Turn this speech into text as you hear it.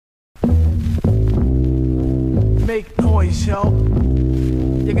noise, yo.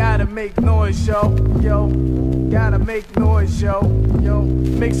 You gotta make noise, yo. Yo, gotta make noise, yo. Yo,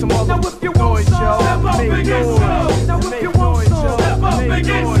 make some other noise, yo. Make noise. Now if you want some, step up and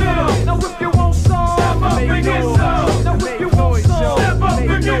get some. Now if you want some, step up and get some. Now if you want some, step up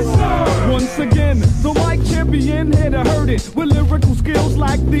and get some. Once again, the mic champion here to hurt it. With lyrical skills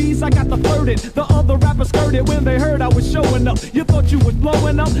like these, I got to flirt it. The other rappers skirted when they heard I was showing up. You thought you was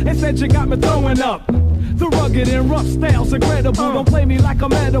blowing up, instead you got me throwing up. The rugged and rough style's incredible. Don't play me like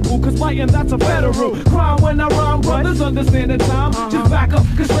I'm edible, cause fighting that's a federal crime. When I rhyme, brothers understand the time. Just back up,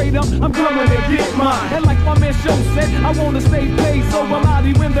 cause straight up, I'm coming to get mine. And like my man Show said, I wanna stay paid. So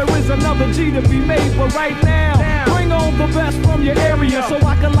melody when there is another G to be made. But right now, bring on the best from your area, so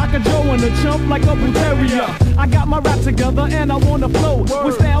I can lock a Joe and a chump like a bull terrier. I got my rap together and I wanna flow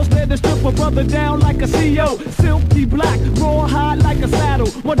with styles that to strip a brother down like a CO. Silky black, raw hot like a saddle.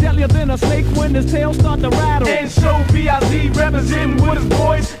 More deadlier than a snake when his tail start to rattle. And Showbiz representing with his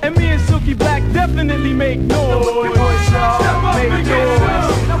voice. And me and Silky Black definitely make noise. Make noise, y'all. Make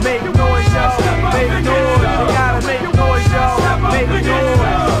noise. Make noise, y'all. Make noise. You gotta make noise, y'all. Make noise.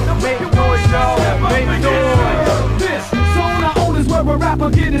 Make noise, y'all. Make noise. This zone I own is where a rapper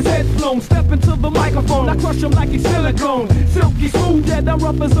get his head flown. Step into the microphone, I crush him like he's silicone. Silky smooth, dead, I'm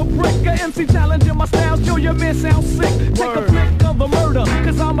rough as a brick. A MC challenging my style, show your man sound sick. Take a flick of the murder,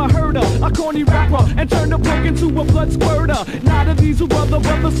 cause I'm a herder, a corny rapper, and turn the book into a blood squirter. Not a diesel brother,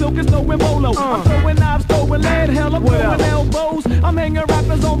 Silk is no Bolo. I'm throwing knives, throwing lead, hell, I'm throwing elbows. I'm hanging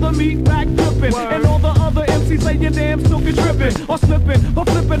rappers on the meat rack dripping. And all the other MCs say your damn Silk is tripping or slipping, but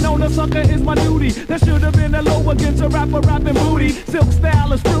flipping on a sucker is my duty. That should have been a low against a rapper rapping booty. Silk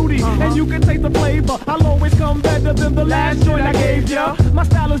style is fruity, and you can take the flavor. I'll always come better than the last joint I gave ya. My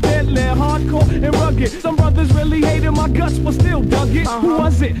style is deadly, hardcore and rugged. Some brothers really hated my guts, but still dug it. Who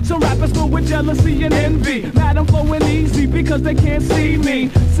was it? Some rappers filled with jealousy and envy. Mad I'm flowing easy because they can't see me.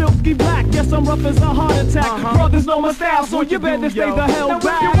 Silky black, yes I'm rough as a heart attack. Brothers know my style, so you better stay the hell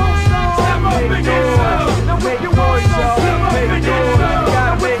back. Now if you want some, step up and get some. Now if you want some, step up and get some.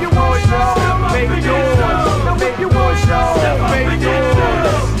 Now if you want some, step up and get some. Now if you want some, step up and get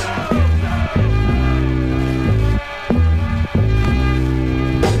some.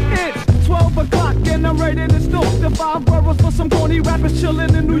 It's 12 o'clock and I'm ready to stalk the 5 boroughs for some corny rappers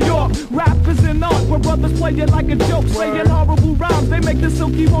chillin' in New York. Rap is an art where brothers play it like a joke, saying horrible rhymes, they make the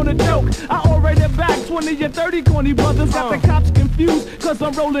Silky wanna joke. I already back 20 or 30 corny brothers, got the cops confused, cause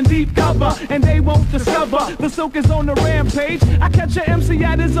I'm rolling deep cover, and they won't discover the Silk is on the rampage. I catch a MC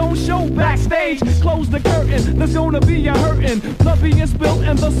at his own show backstage, close the curtain, there's gonna be a hurtin', blood being spilt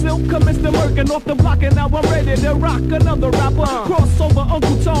and the Silk commenced to murkin' off the block, and now I'm ready to rock another rapper. Crossover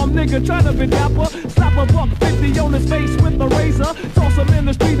Uncle Tom nigga tryna be dapper, slap a buck 50 on his face with a razor, toss him in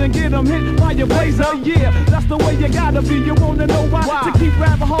the street and get him hit by your blazer. Yeah, that's the way you gotta be. You wanna know why? To keep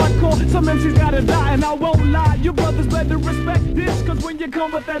rapping hardcore, some MCs gotta die, and I won't lie. You brothers better respect this, cause when you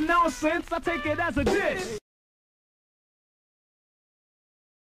come with that nonsense, I take it as a diss.